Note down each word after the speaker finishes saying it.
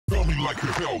like a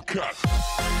Hellcat.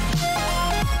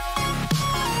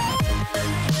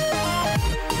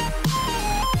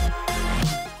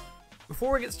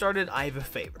 Before we get started, I have a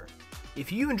favor.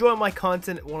 If you enjoy my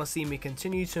content and want to see me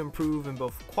continue to improve in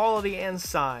both quality and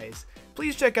size,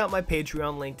 please check out my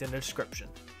Patreon linked in the description.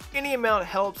 Any amount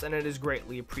helps and it is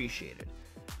greatly appreciated.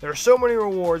 There are so many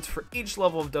rewards for each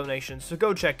level of donation, so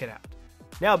go check it out.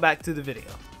 Now back to the video.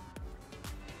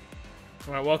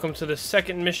 Alright, welcome to the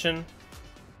second mission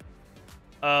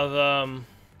of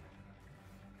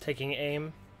taking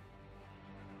aim.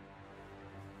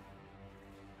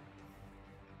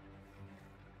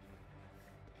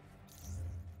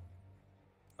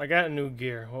 I got a new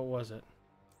gear. What was it?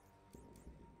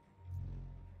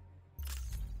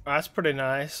 Oh, that's pretty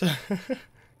nice.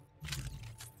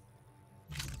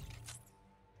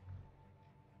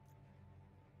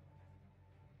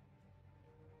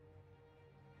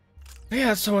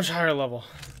 Yeah, it's so much higher level.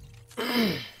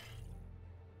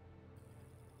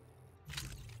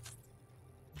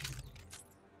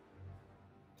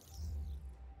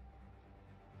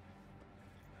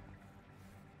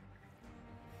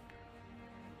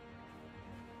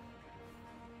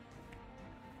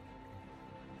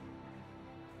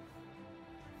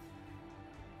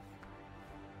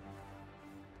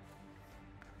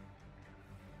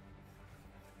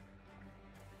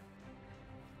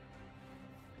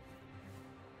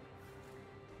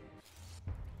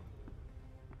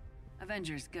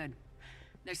 Avengers, good.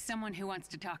 There's someone who wants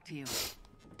to talk to you.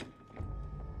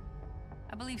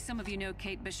 I believe some of you know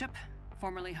Kate Bishop,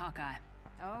 formerly Hawkeye.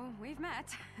 Oh, we've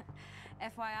met.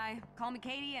 FYI, call me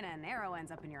Katie and an arrow ends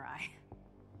up in your eye.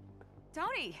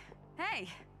 Tony, hey.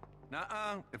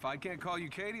 Nuh-uh. If I can't call you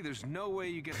Katie, there's no way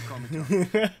you get to call me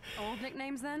Tony. Old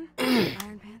nicknames then?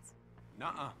 Iron Pants?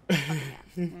 Nuh-uh.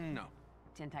 No.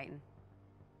 Tin Titan?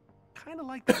 Kinda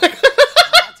like that.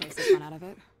 That takes the fun out of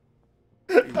it.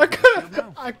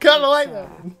 I kinda like that.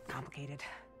 Complicated.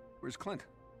 Where's Clint?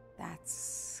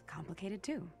 That's complicated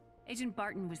too. Agent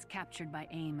Barton was captured by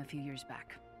AIM a few years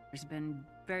back. There's been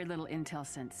very little intel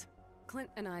since. Clint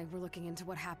and I were looking into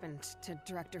what happened to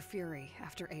Director Fury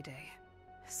after A-Day.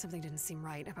 Something didn't seem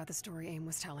right about the story AIM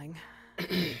was telling.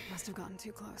 Must have gotten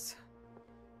tachyon close.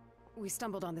 We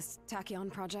stumbled on this Tachyon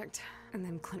project, and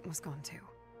then Clint was gone too.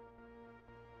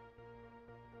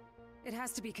 It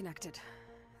has to be connected.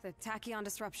 The Tachyon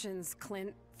disruptions,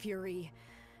 Clint, Fury,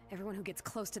 everyone who gets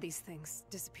close to these things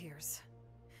disappears.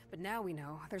 But now we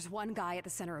know there's one guy at the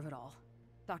center of it all.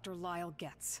 Dr. Lyle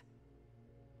Getz.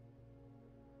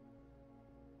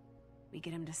 We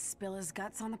get him to spill his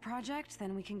guts on the project,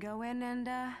 then we can go in and,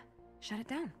 shut it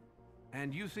down.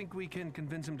 And you think we can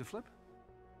convince him to flip?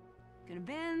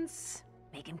 Convince,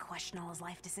 make him question all his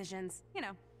life decisions. You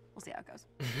know, we'll see how it goes.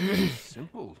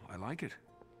 Simple. I like it.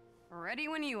 Ready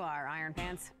when you are, Iron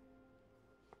Pants.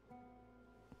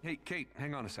 Hey, Kate,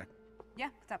 hang on a sec. Yeah,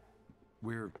 what's up?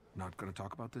 We're not gonna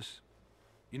talk about this.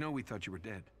 You know we thought you were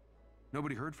dead.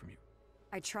 Nobody heard from you.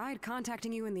 I tried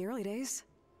contacting you in the early days.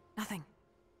 Nothing.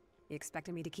 You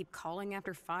expected me to keep calling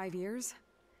after 5 years?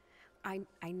 I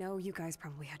know you guys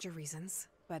probably had your reasons,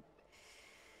 but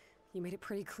you made it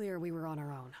pretty clear we were on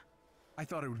our own. I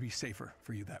thought it would be safer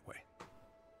for you that way.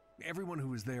 Everyone who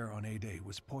was there on A-Day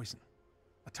was poison.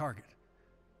 A target.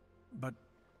 But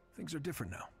things are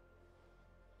different now.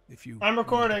 If you I'm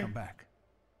recording. come back.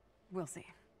 We'll see.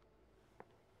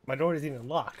 My door isn't even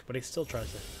locked, but he still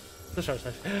tries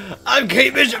to. I'm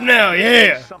Kate Bishop now,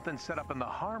 yeah! Something set up in the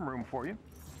harm room for you.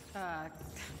 Are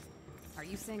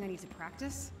you saying I need to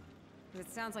practice? 'Cause it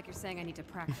sounds like you're saying I need to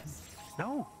practice.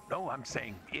 No, I'm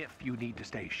saying if you need to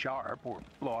stay sharp or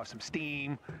blow off some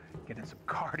steam, get in some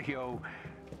cardio.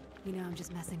 You know I'm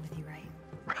just messing with you, right?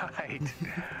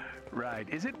 Right.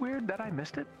 Is it weird that I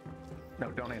missed it?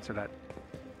 No, don't answer that.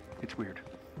 It's weird.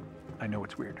 I know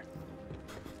it's weird.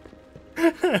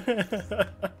 Oh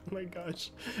my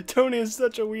gosh. Tony is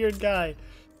such a weird guy.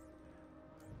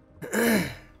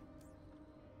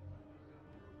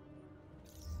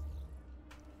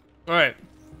 Alright.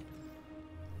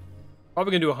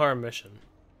 Probably gonna do a harm mission.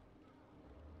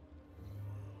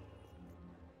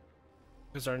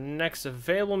 Because our next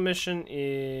available mission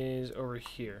is over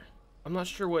here. I'm not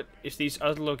sure what if these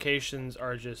other locations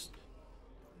are just.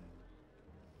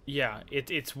 Yeah,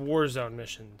 it's Warzone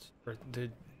missions or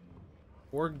the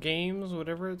War Games,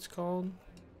 whatever it's called.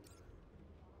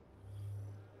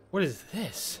 What is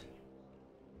this?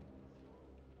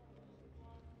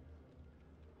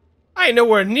 I ain't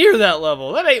nowhere near that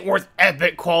level. That ain't worth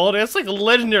epic quality. That's like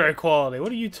legendary quality.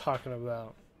 What are you talking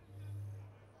about?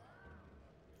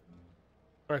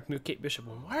 Alright, new Kate Bishop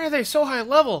one. Why are they so high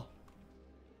level?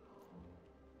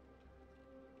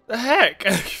 The heck?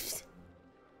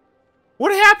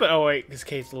 What happened? Oh wait, this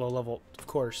Kate's low level. Of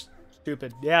course.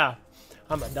 Stupid. Yeah.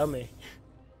 I'm a dummy.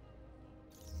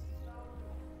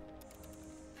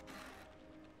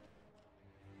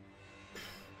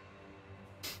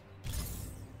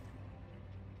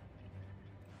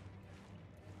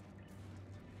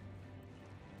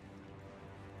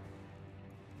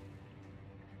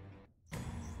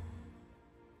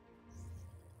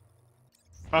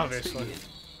 Obviously.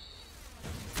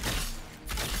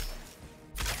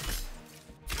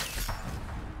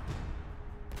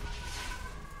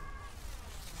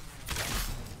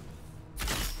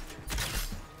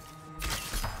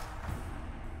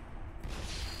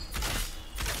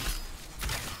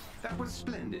 That was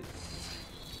splendid.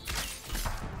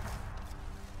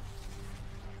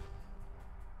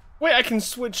 Wait, I can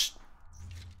switch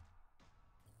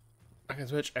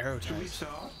arrow Should we types.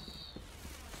 start?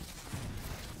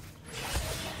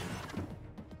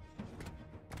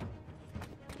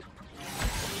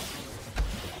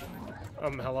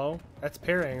 Hello? That's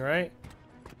parrying, right?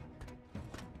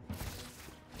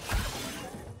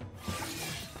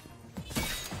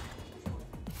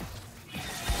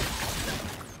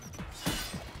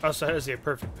 Oh, so that is a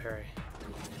perfect parry.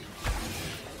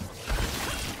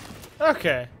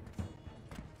 Okay.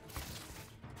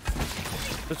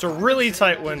 It's a really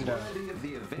tight window. Of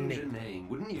the Avenger name,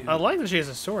 wouldn't you? I like that she has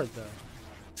a sword, though.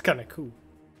 It's kind of cool.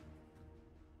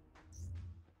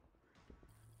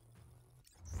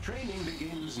 Training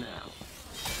begins now.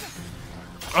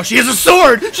 Oh, she has a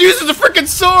sword! She uses a freaking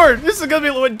sword! This is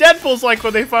gonna be what Deadpool's like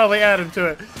when they finally add him to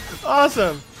it.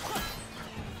 Awesome.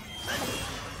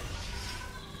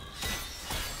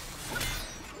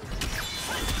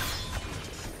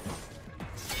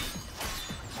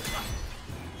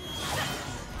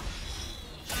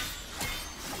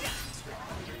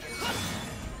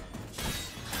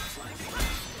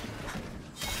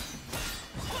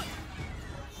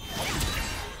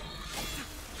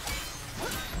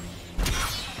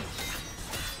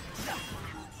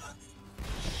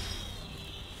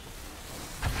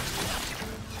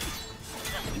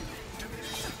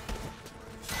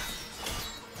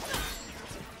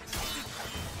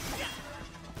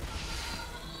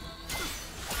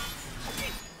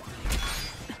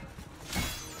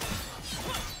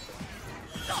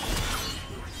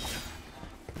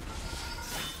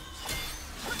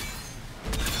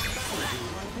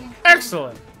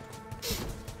 Excellent.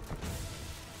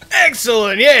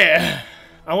 Excellent, yeah!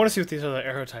 I want to see what these other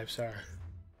arrow types are.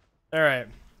 Alright.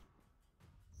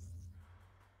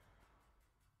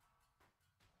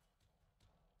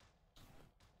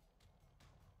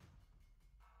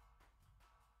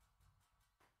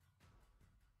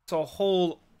 So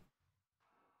hold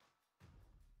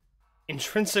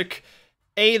intrinsic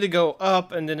A to go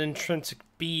up, and then intrinsic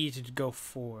B to go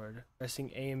forward.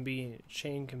 Pressing A and B,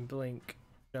 chain can blink,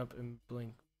 jump, and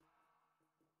blink.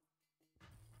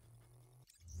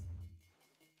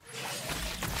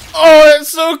 Oh, that's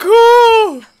so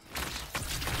cool!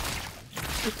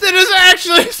 That is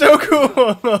actually so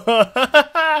cool!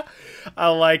 I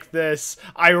like this.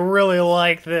 I really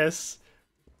like this.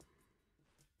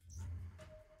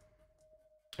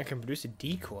 I can produce a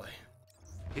decoy.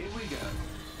 Here we go.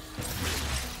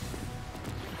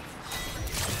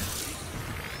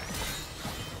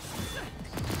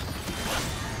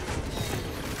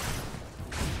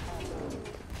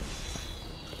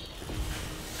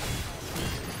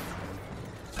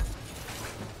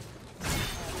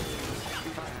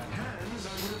 If I had hands, I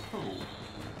would have pulled.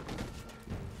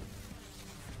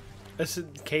 This is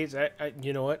Kate's.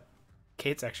 You know what?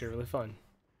 Kate's actually really fun.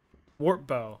 Warp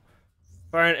bow.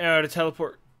 Fire an arrow to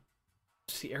teleport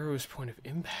to the arrow's point of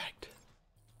impact.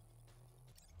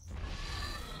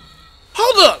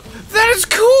 Hold up! That is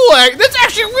cool! That's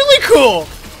actually really cool!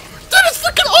 That is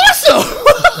freaking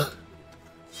awesome!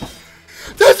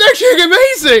 That's actually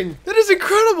amazing! That is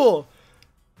incredible!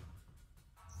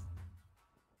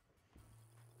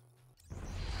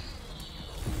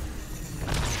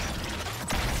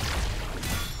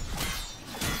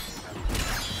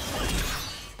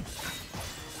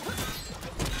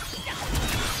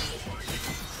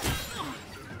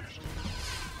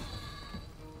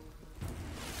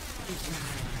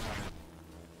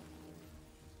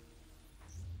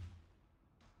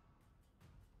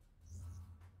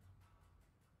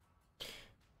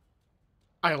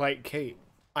 I like Kate.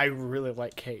 I really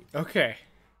like Kate. Okay.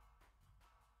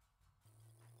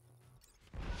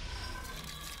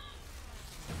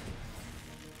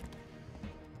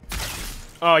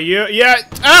 Oh, yeah.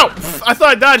 Ow! I thought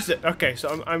I dodged it. Okay,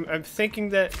 so I'm thinking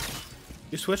that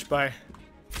you switch by.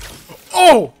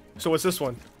 Oh! So what's this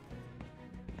one?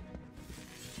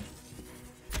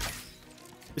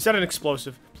 Is that an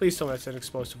explosive? Please tell me that's an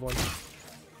explosive one.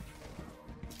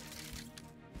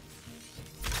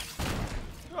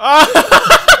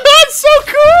 That's so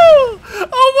cool!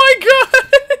 Oh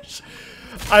my gosh!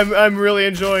 I'm really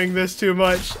enjoying this too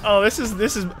much. Oh, this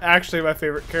is actually my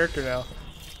favorite character now.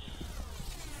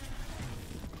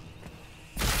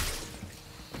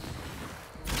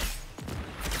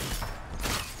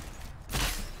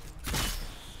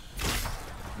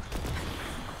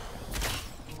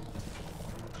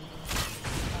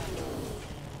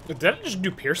 Did that just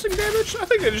do piercing damage? I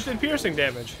think it just did piercing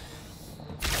damage.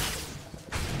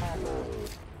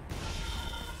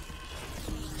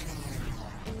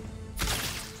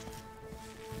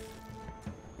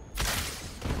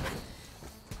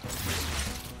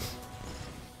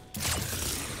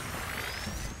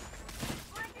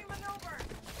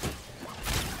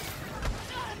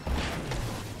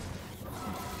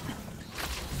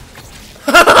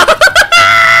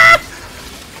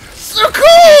 So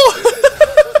cool!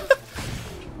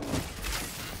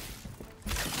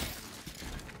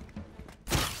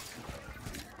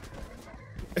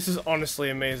 This is honestly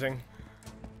amazing.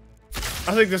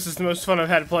 I think this is the most fun I've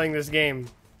had playing this game.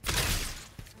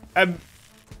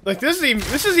 Like this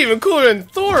is even cooler than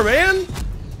Thor, man.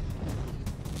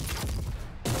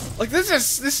 Like this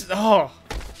is oh.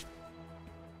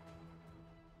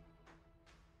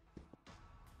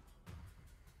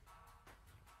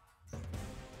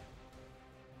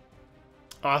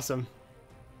 Awesome.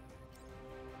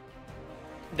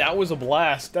 That was a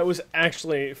blast. That was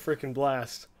actually a freaking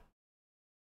blast.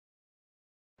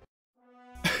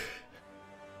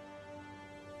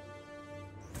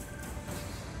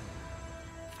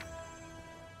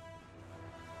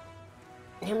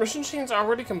 Your mission chain's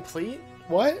already complete?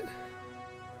 What?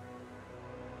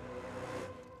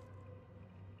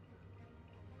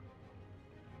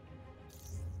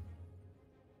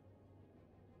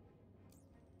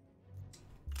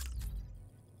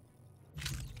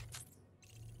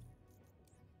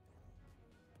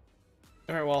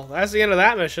 Alright, well, that's the end of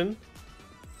that mission.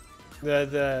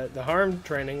 The harm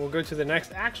training. We'll go to the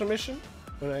next action mission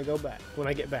when I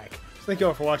get back. So thank you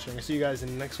all for watching. I'll see you guys in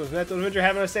the next one. Avengers,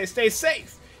 having a stay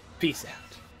safe. Peace out.